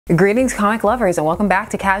Greetings comic lovers and welcome back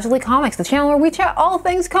to Casually Comics, the channel where we chat all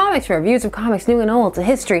things comics, from reviews of comics new and old, to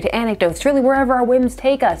history, to anecdotes, really wherever our whims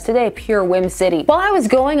take us. Today, pure whim city. While I was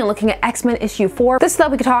going and looking at X-Men issue 4, just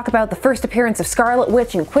thought we could talk about the first appearance of Scarlet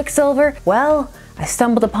Witch and Quicksilver. Well, I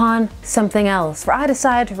stumbled upon something else, for I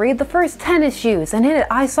decided to read the first 10 issues, and in it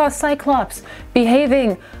I saw Cyclops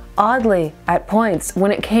behaving oddly at points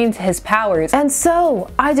when it came to his powers. And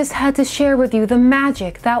so, I just had to share with you the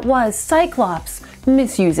magic that was Cyclops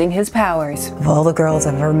misusing his powers. Of all the girls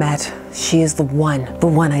I've ever met, she is the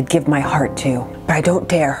one I'd give my heart to. But I don't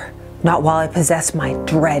dare. Not while I possess my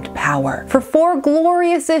dread power. For 4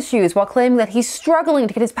 glorious issues, while claiming that he's struggling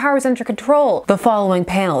to get his powers under control. The following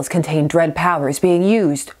panels contain dread powers being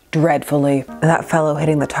used dreadfully. That fellow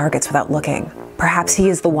hitting the targets without looking. Perhaps he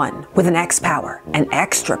is the one with an X power, an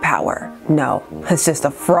extra power. No, it's just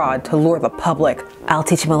a fraud to lure the public. I'll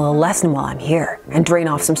teach him a little lesson while I'm here, and drain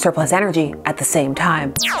off some surplus energy at the same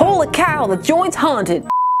time. Holy cow, the joint's haunted!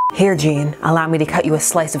 Here, Jean, allow me to cut you a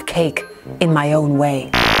slice of cake in my own way.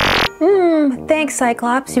 Thanks,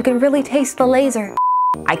 Cyclops. You can really taste the laser.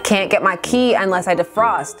 I can't get my key unless I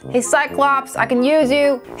defrost. Hey, Cyclops, I can use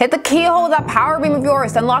you. Hit the keyhole with that power beam of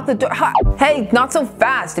yours to unlock the door. Hey, not so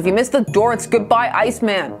fast. If you miss the door, it's goodbye,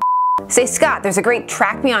 Iceman. Say, Scott, there's a great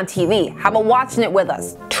track meet on TV. How about watching it with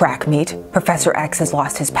us? Track meet? Professor X has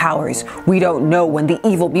lost his powers. We don't know when the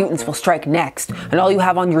evil mutants will strike next. And all you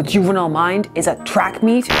have on your juvenile mind is a track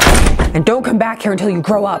meet? And don't come back here until you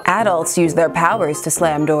grow up. Adults use their powers to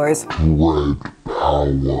slam doors. Dread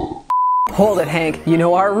power. Hold it, Hank. You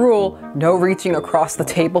know our rule. No reaching across the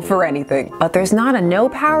table for anything. But there's not a no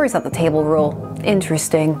powers at the table rule.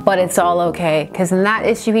 Interesting. But it's all okay, because in that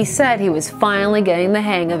issue he said he was finally getting the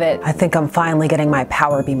hang of it. I think I'm finally getting my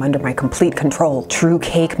power beam under my complete control. True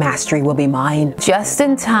cake mastery will be mine. Just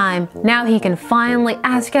in time. Now he can finally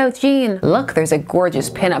ask out Jean. Look, there's a gorgeous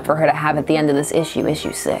pinup for her to have at the end of this issue,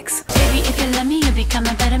 issue 6. Baby, if you love me, you'll become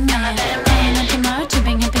a better man. Playing on tomorrow to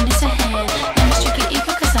bring happiness ahead. Never strike your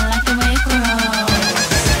ego, cause I like the way it grows.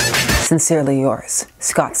 Sincerely yours,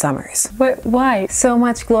 Scott Summers. But why? So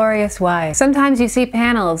much glorious why. Sometimes you see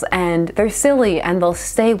panels and they're silly and they'll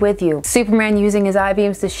stay with you. Superman using his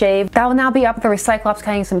I-beams to shave. That will now be up there with Cyclops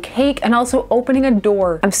cutting some cake and also opening a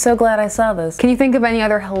door. I'm so glad I saw this. Can you think of any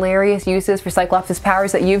other hilarious uses for Cyclops'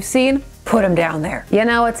 powers that you've seen? Put them down there. You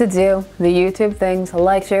know what to do. The YouTube things.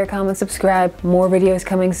 Like, share, comment, subscribe. More videos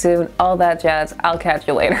coming soon. All that jazz. I'll catch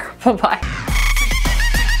you later. Bye-bye.